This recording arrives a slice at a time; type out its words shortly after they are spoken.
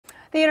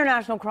The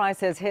international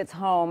crisis hits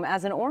home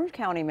as an Orange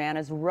County man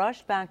is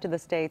rushed back to the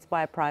States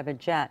by a private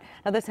jet.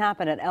 Now, this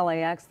happened at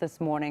LAX this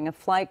morning. A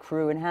flight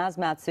crew in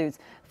hazmat suits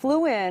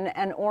flew in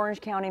an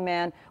Orange County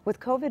man with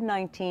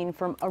COVID-19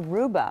 from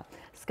Aruba.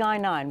 Sky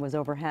 9 was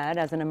overhead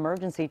as an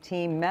emergency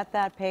team met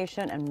that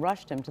patient and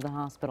rushed him to the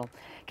hospital.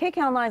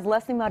 KCAL 9's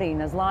Leslie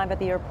Marin is live at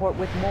the airport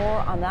with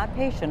more on that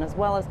patient as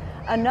well as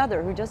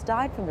another who just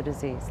died from the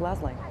disease.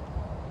 Leslie.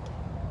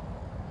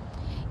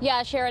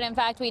 Yeah, Sharon, in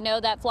fact, we know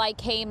that flight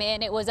came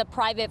in. It was a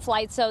private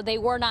flight, so they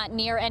were not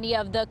near any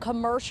of the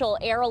commercial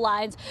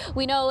airlines.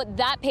 We know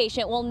that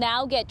patient will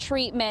now get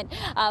treatment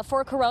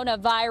for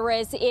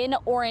coronavirus in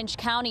Orange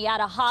County at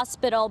a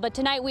hospital. But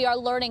tonight we are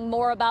learning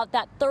more about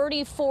that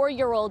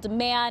 34-year-old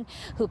man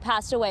who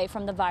passed away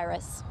from the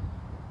virus.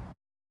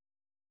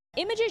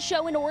 Images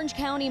show an Orange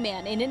County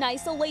man in an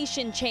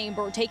isolation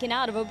chamber taken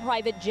out of a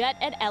private jet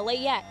at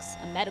LAX.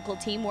 A medical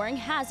team wearing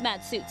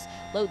hazmat suits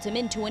loads him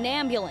into an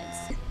ambulance.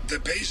 The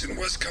patient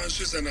was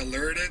conscious and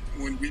alerted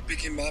when we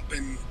picked him up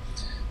in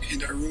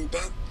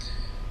Aruba.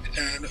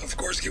 And of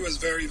course he was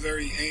very,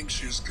 very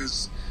anxious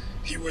because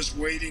he was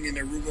waiting in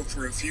Aruba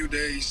for a few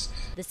days.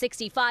 The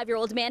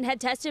 65-year-old man had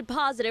tested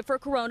positive for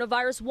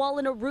coronavirus while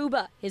in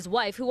Aruba. His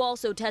wife, who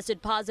also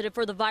tested positive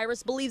for the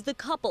virus, believes the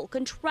couple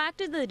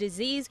contracted the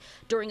disease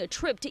during a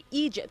trip to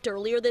Egypt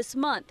earlier this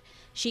month.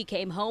 She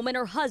came home and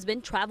her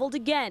husband traveled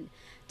again.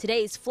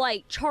 Today's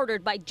flight,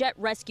 chartered by Jet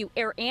Rescue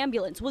Air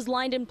Ambulance, was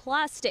lined in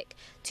plastic.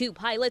 Two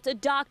pilots, a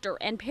doctor,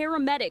 and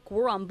paramedic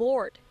were on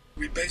board.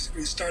 We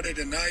basically started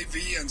an IV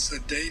and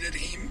sedated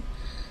him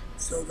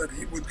so that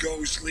he would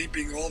go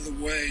sleeping all the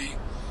way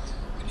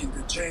in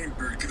the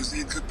chamber because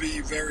it could be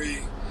very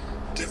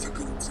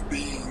difficult to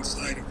be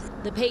inside of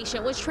it. The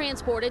patient was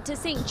transported to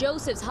St.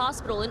 Joseph's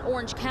Hospital in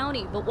Orange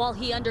County, but while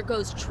he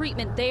undergoes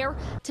treatment there,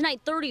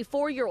 tonight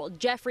 34-year-old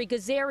Jeffrey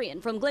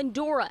Gazarian from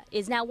Glendora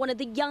is now one of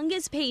the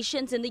youngest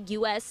patients in the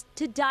U.S.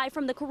 to die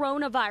from the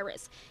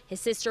coronavirus.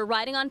 His sister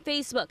writing on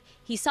Facebook,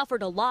 he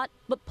suffered a lot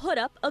but put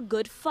up a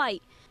good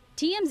fight.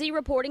 TMZ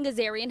reporting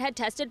Gazarian had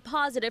tested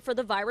positive for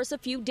the virus a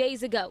few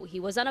days ago. He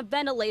was on a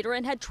ventilator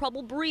and had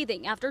trouble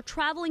breathing after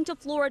traveling to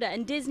Florida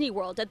and Disney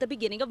World at the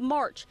beginning of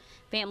March.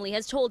 Family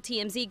has told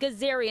TMZ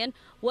Gazarian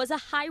was a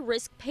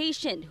high-risk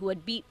patient who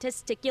had beat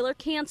testicular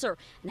cancer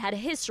and had a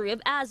history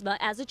of asthma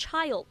as a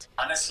child.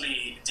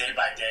 Honestly, day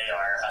by day,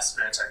 our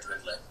spirits are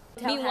dwindling.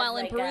 Meanwhile,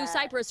 in Peru,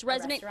 Cyprus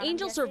resident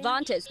Angel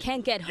Cervantes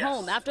can't get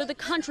home after the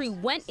country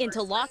went into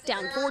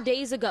lockdown 4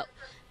 days ago.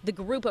 The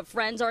group of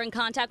friends are in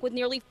contact with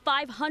nearly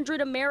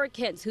 500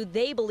 Americans who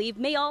they believe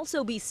may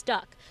also be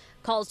stuck.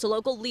 Calls to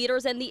local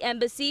leaders and the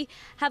embassy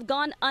have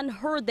gone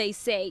unheard, they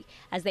say,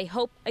 as they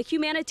hope a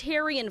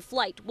humanitarian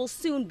flight will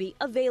soon be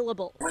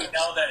available. We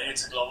know that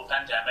it's a global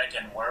pandemic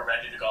and we're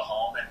ready to go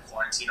home and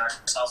quarantine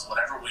ourselves,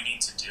 whatever we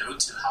need to do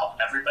to help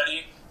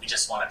everybody. We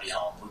just want to be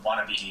home. We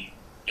want to be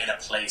in a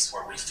place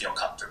where we feel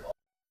comfortable.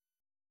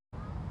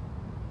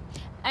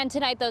 And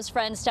tonight, those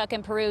friends stuck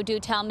in Peru do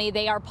tell me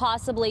they are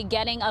possibly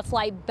getting a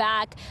flight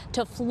back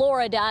to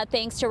Florida,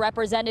 thanks to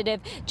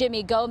Representative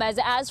Jimmy Gomez.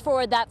 As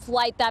for that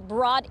flight that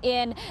brought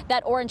in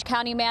that Orange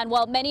County man,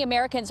 well, many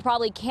Americans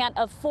probably can't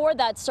afford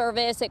that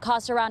service. It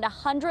costs around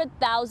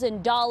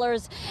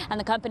 $100,000, and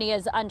the company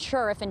is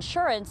unsure if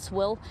insurance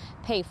will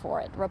pay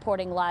for it.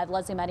 Reporting live,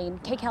 Leslie Marin,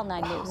 KCAL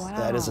 9 News. Wow.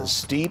 That is a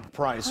steep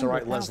price. All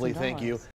right, Leslie, thank you.